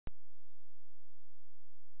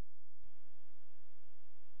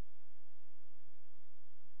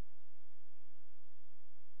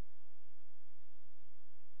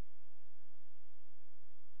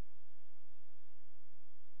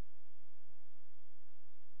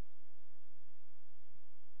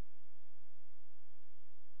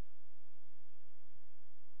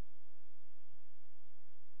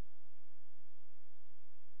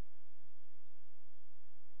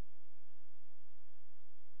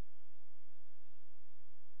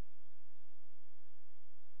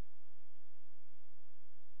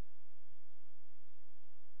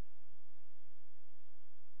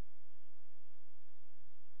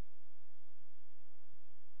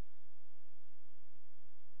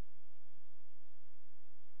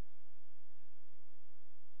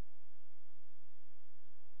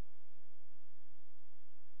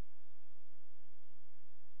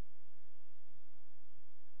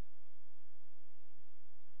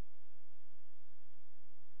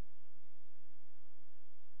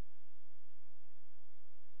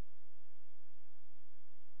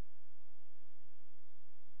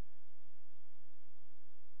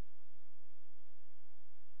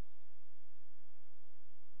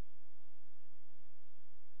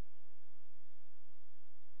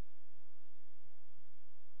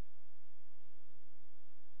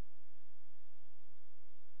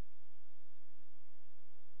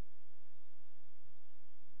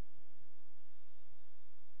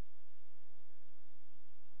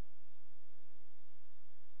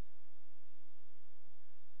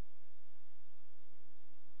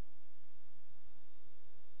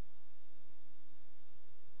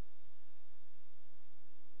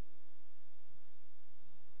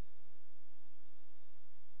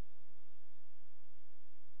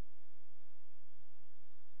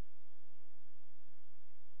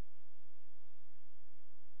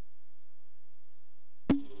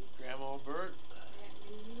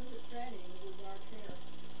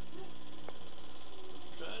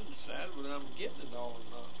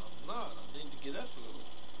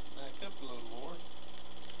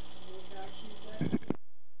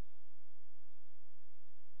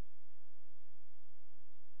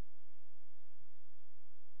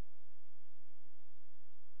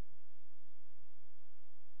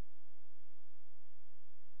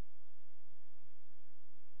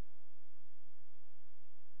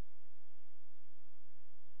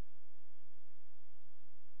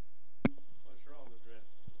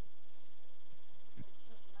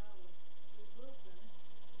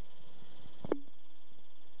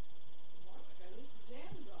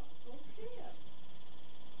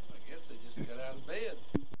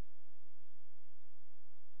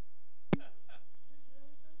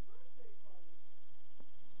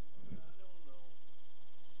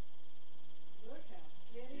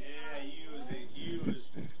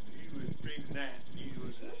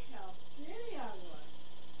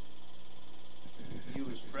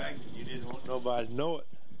I know it.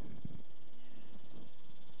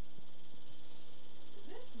 Is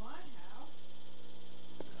this my house?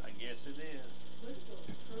 I guess it is. Look at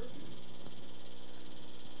those curtains.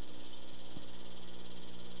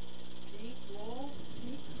 Pink walls,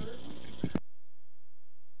 pink curtains.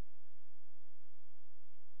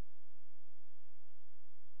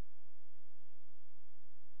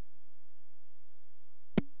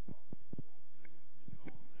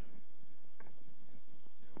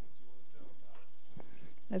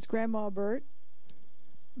 That's Grandma Bert.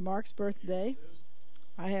 Mark's birthday.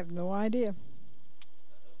 I have no idea.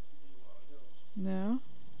 No.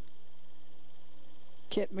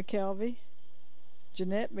 Kit McKelvey.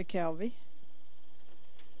 Jeanette McKelvey.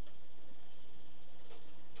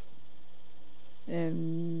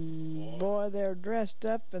 And boy, they're dressed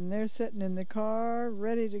up and they're sitting in the car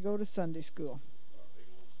ready to go to Sunday school.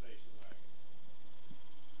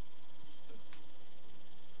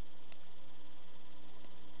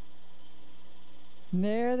 And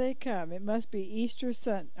there they come. It must be Easter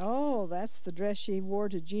Sunday. Oh, that's the dress she wore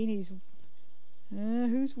to Jeannie's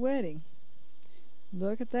whose wedding?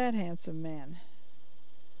 Look at that handsome man.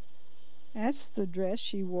 That's the dress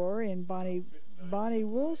she wore in Bonnie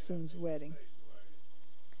Wilson's wedding.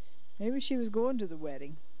 Maybe she was going to the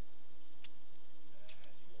wedding.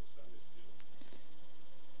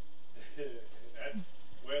 That's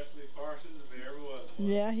Wesley Parsons if there ever was one.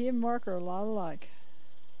 Yeah, he and Mark are a lot alike.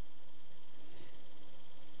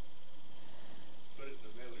 Put it in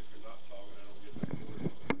the middle if you're not talking. I don't get that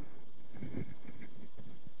word.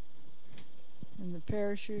 And the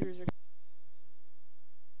parachuters are...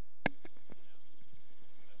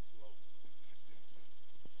 That's low.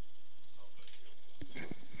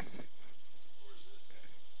 Where's this at?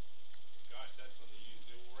 Gosh, that's when they used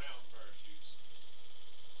the old round parachutes.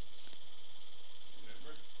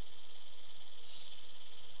 Remember?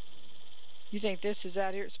 You think this is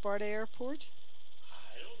out here at Sparta Airport?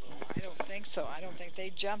 I don't know. I don't think so. I don't think they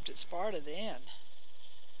jumped at Sparta then.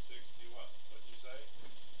 60 what? What'd you say?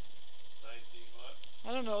 19 what?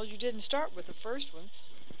 I don't know. You didn't start with the first ones.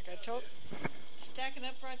 Like I told... Stacking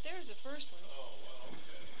up right there is the first ones. Oh, well,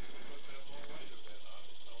 okay. We put them all later then. I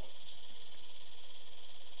didn't know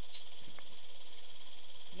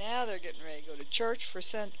it. Now they're getting ready to go to church for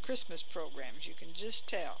Christmas programs. You can just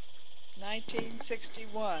tell.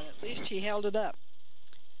 1961. At least he held it up.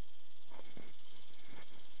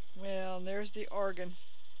 Well, and there's the organ.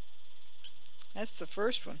 That's the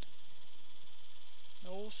first one.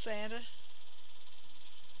 Old Santa.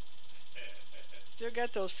 Still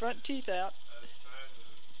got those front teeth out. I was trying to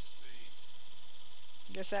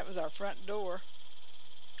see. Guess that was our front door.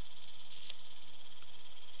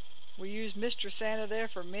 We used Mr. Santa there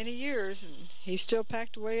for many years, and he's still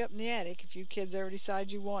packed away up in the attic if you kids ever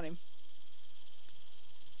decide you want him.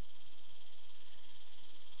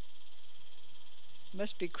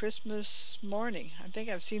 Must be Christmas morning. I think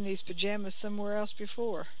I've seen these pajamas somewhere else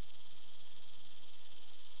before.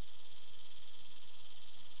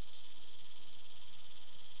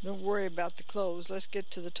 Don't worry about the clothes. Let's get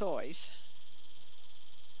to the toys.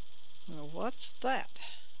 Well, what's that?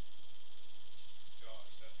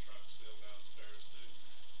 Gosh, that truck's still downstairs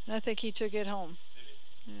too. I think he took it home.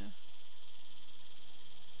 Did he? Yeah.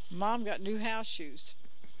 Mom got new house shoes.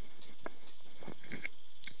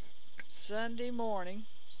 Sunday morning.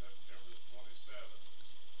 September the 27th.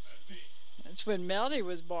 That'd be. That's when Melody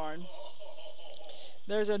was born. Oh.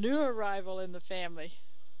 There's a new arrival in the family.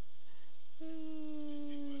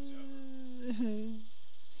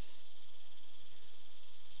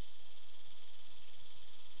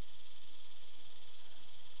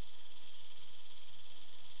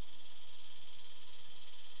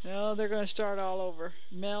 No, they're going to start all over.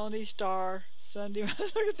 Melanie, Star, Sunday.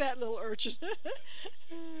 Look at that little urchin.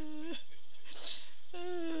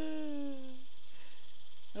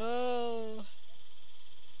 Oh.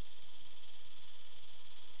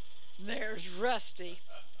 There's Rusty.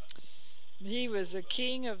 He was the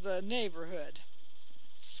king of the neighborhood.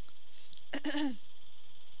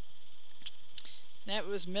 That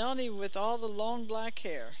was Melanie with all the long black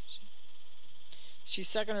hair. She's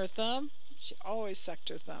sucking her thumb. She always sucked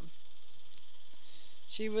her thumb.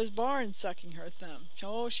 She was born sucking her thumb.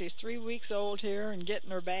 Oh, she's 3 weeks old here and getting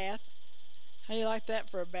her bath. How do you like that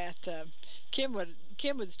for a bathtub? Kim would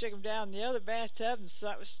stick him down in the other bathtub and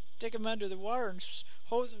stick him under the water and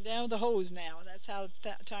hose him down with the hose now. That's how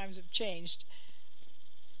times have changed.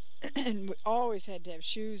 And we always had to have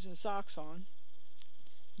shoes and socks on.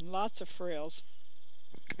 And lots of frills.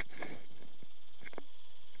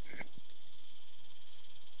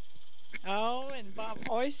 Oh, and Bob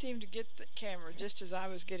always seemed to get the camera just as I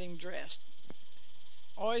was getting dressed.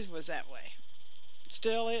 Always was that way.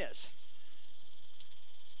 Still is.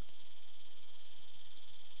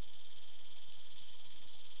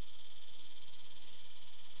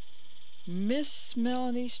 Miss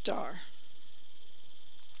Melanie Starr.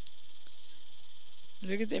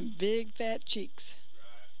 Look at them big fat cheeks.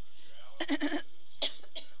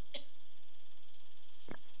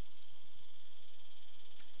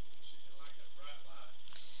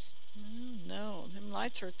 No, them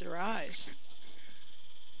lights hurt their eyes.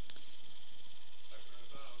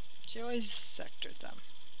 She always sucked her thumb.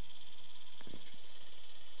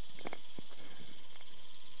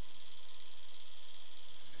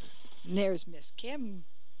 And there's Miss Kim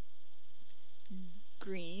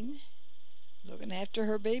Green looking after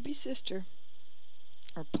her baby sister,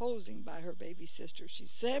 or posing by her baby sister.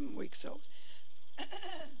 She's 7 weeks old.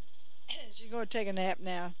 She's going to take a nap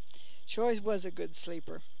now. She always was a good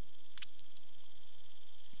sleeper.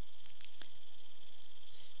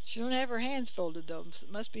 She don't have her hands folded though.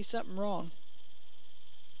 Must be something wrong.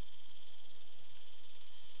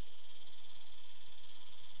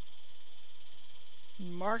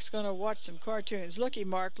 Mark's going to watch some cartoons. Looky,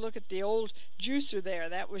 Mark, look at the old juicer there.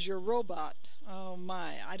 That was your robot. Oh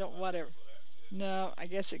my, I don't, whatever. No, I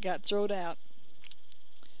guess it got thrown out.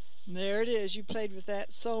 And there it is. You played with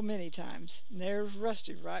that so many times. And there's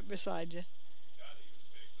Rusty right beside you.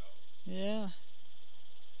 Yeah.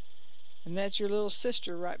 And that's your little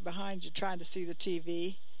sister right behind you trying to see the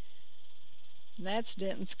TV. And that's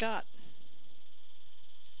Denton Scott.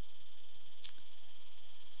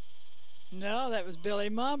 No, that was Billy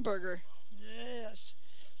Momberger. Yes.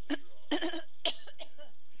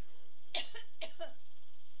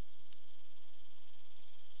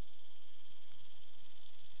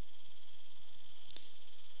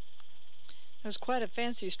 It was quite a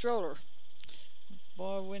fancy stroller.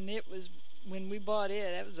 Boy, when we bought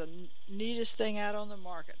it, that was the neatest thing out on the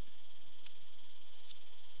market.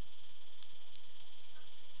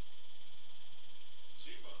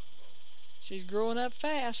 She's growing up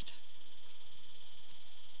fast.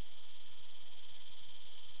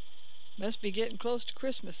 Must be getting close to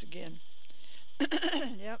Christmas again.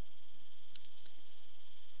 Yep.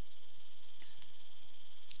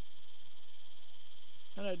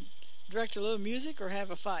 Gonna direct a little music or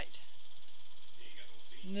have a fight?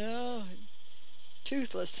 No.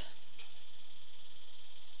 Toothless.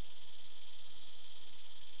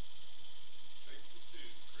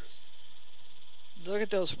 Look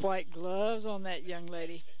at those white gloves on that young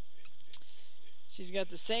lady. She's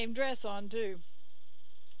got the same dress on too.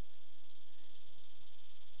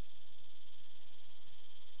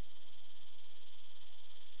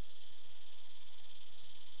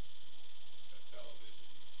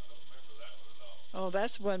 Oh,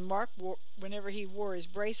 that's when Mark wore, whenever he wore his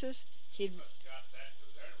braces, he'd.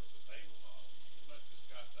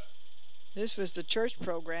 This was the church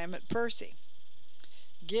program at Percy.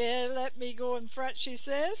 Let me go in front, she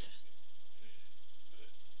says.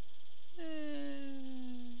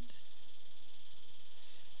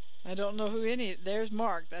 I don't know who any. There's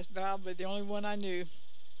Mark. That's probably the only one I knew.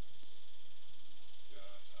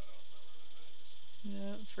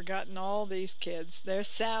 Yeah, forgotten all these kids. There's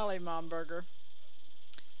Sally Momberger.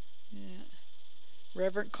 Yeah.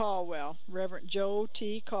 Reverend Caldwell. Reverend Joe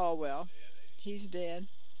T. Caldwell. He's dead.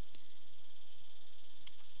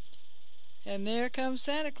 And there comes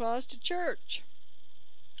Santa Claus to church.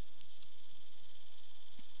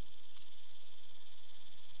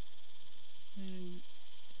 And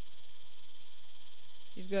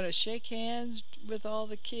he's going to shake hands with all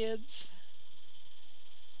the kids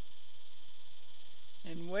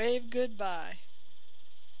and wave goodbye.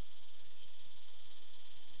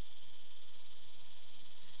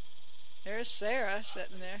 There's Sarah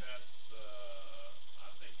sitting there.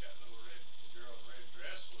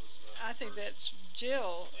 I think that's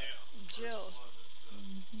Jill. Yeah, Jill.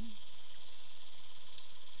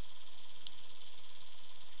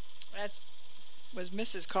 That was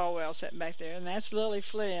Mrs. Caldwell sitting back there, and that's Lily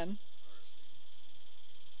Flynn.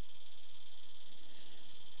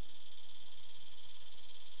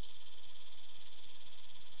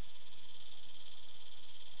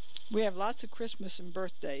 We have lots of Christmas and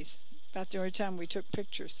birthdays. About the only time we took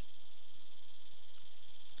pictures.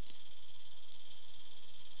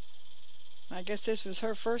 I guess this was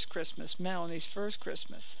her first Christmas, Melanie's first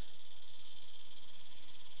Christmas.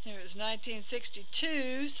 It was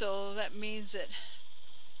 1962, so that means that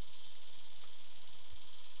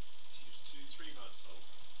she was 3 months old,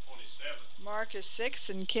 27. Mark is 6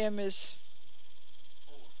 and Kim is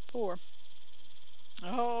 4.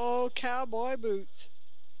 Oh, cowboy boots.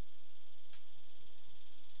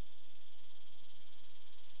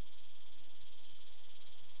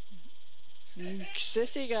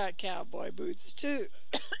 Sissy got cowboy boots too,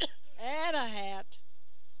 and a hat.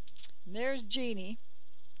 And there's Jeannie.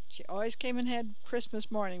 She always came and had Christmas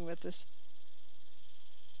morning with us.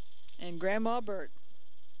 And Grandma Bert.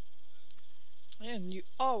 And you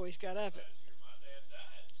always got up. My dad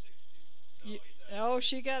died at 60. No, You, he died. oh,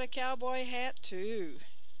 she got a cowboy hat too.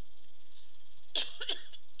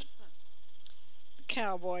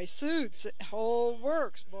 Cowboy suits, it whole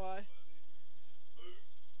works, boy. Boots,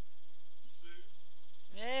 suit.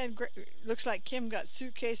 And looks like Kim got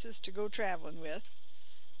suitcases to go traveling with.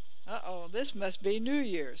 Uh-oh, this must be New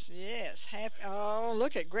Year's. Yes, happy. Oh,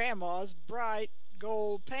 look at Grandma's bright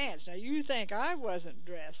gold pants. Now you think I wasn't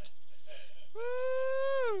dressed?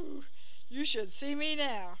 Woo! You should see me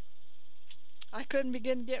now. I couldn't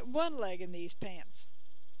begin to get one leg in these pants.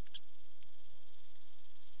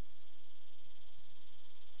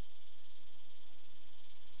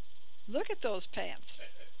 Look at those pants. They were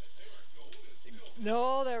gold and silver.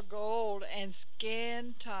 No, they're gold and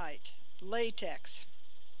skin tight. Latex.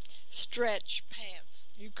 Stretch pants.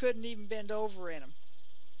 You couldn't even bend over in them.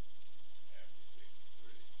 After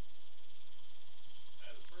 63.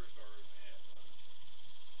 That's the first order we had.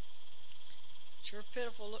 Sure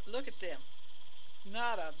pitiful. Look at them.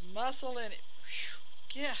 Not a muscle in it.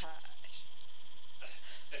 Whew. Gosh.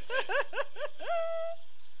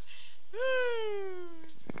 Woo.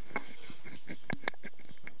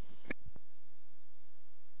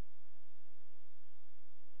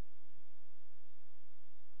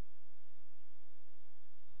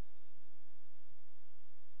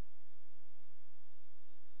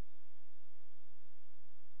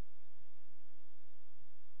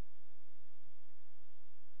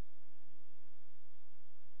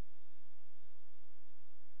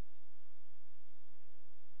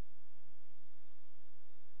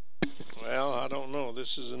 Well, I don't know.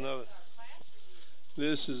 This is another.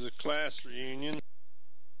 This is a class reunion.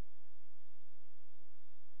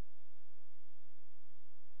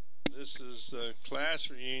 This is a class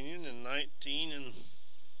reunion in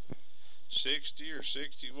 1960 or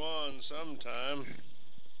 61 sometime.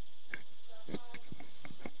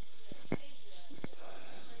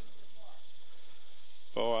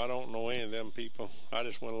 Oh, I don't know any of them people. I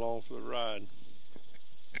just went along for the ride.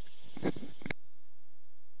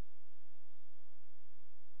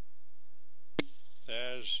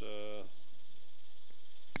 There's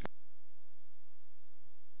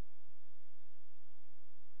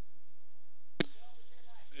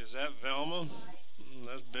is that Velma?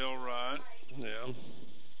 That's Bill Wright. Yeah.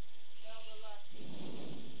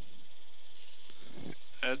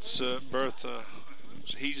 That's Bertha.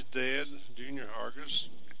 He's dead. Junior Hargis.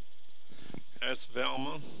 That's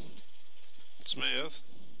Velma Smith.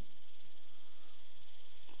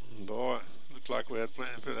 Boy, looked like we had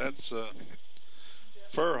plenty of. That's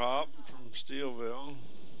Fur Hop from Steelville.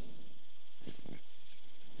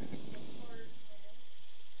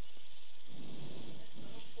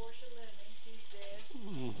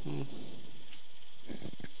 Mm-hmm.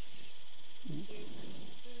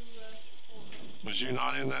 Was you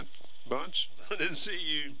not in that bunch? I didn't see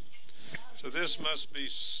you. So this must be.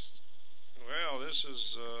 Well, this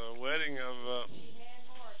is wedding of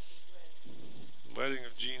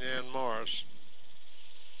Jean Ann Morris.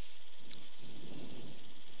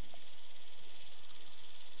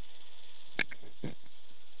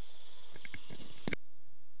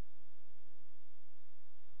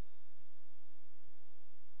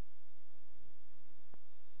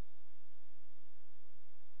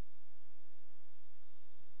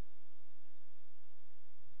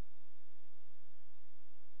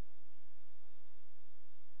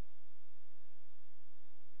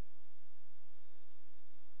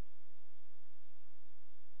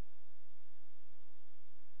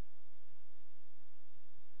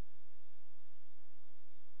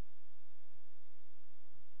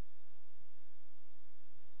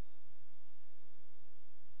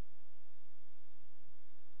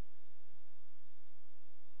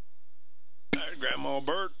 There's Grandma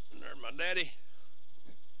Bert. There's my daddy.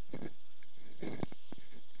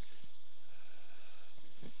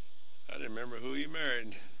 I didn't remember who he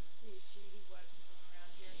married.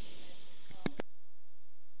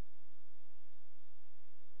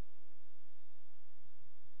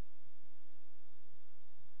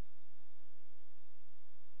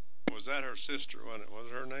 Was that her sister? Wasn't it? Was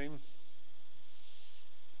her name?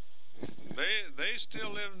 They still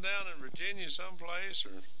living down in Virginia someplace,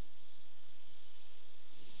 or?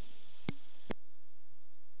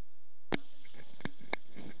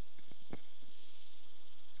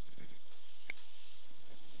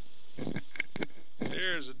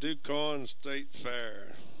 Here's the DuQuoin State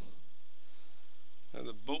Fair.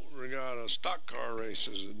 The boat regatta stock car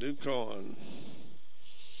races at DuQuoin.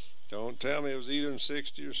 Don't tell me it was either in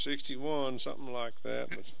 60 or 61, something like that.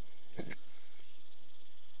 But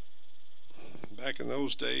back in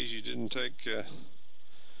those days, you didn't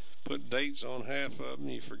put dates on half of them.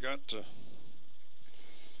 You forgot to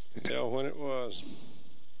tell when it was.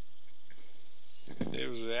 It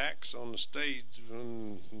was the acts on the stage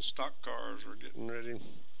when stock cars were getting ready.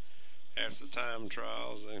 Half the time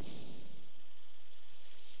trials,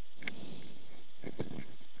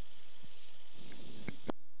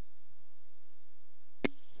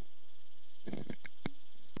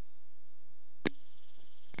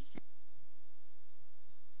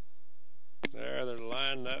 There, they're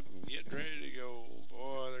lined up and getting ready to go.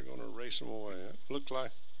 Boy, they're going to race them away. It looked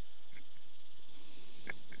like.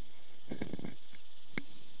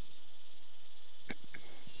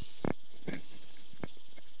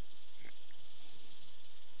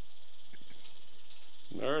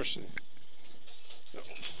 Mercy.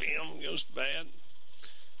 Film goes bad.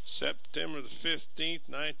 September the 15th,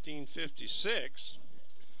 1956.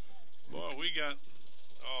 Boy, we got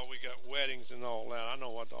weddings and all that. I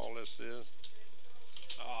know what all this is.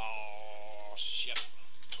 Oh, shit.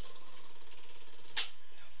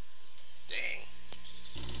 Dang.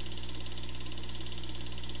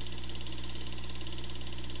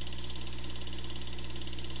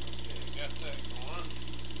 Okay, got that going.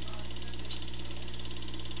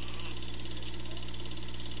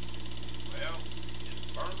 Well, it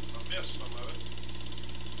burnt. I missed some of it.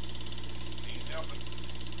 Can't help it.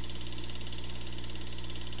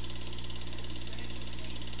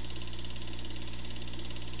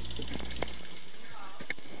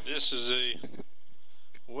 This is the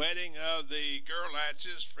wedding of the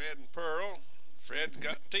Gerlaches, Fred and Pearl. Fred's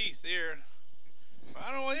got teeth here.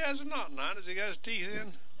 I don't know, he has a knot in it. Does he got his teeth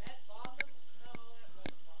in? That's Bob. No, that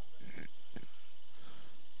wasn't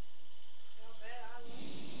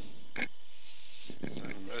Bob.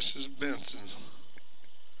 And Mrs. Benson.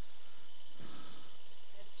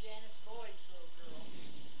 That's Janice Boyd's little girl.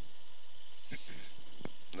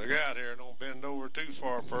 Look out here, don't bend over too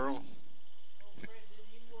far, Pearl. Oh, Fred didn't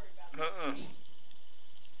even worry about that.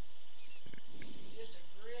 Just a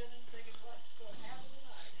grin and thinking what's going to happen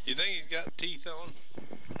tonight. You think he's got teeth on?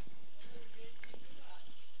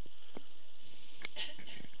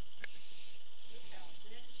 Look how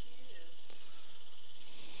thin she is.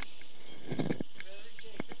 Brother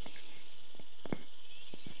Jacobs.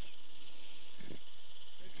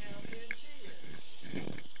 Look how thin she is.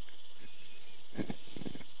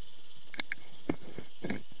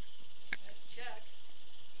 That's Chuck.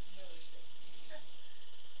 Noticed it.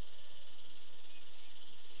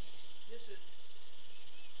 This is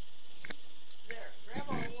there.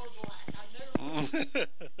 Grandma wore black. I've never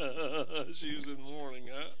She was in mourning,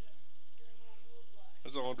 huh? Grandma wore black.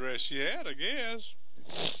 That's the only dress she had, I guess.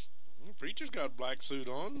 The preacher's got a black suit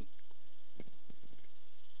on.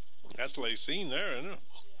 That's the last scene there, isn't it?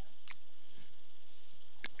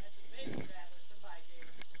 That's a big dress.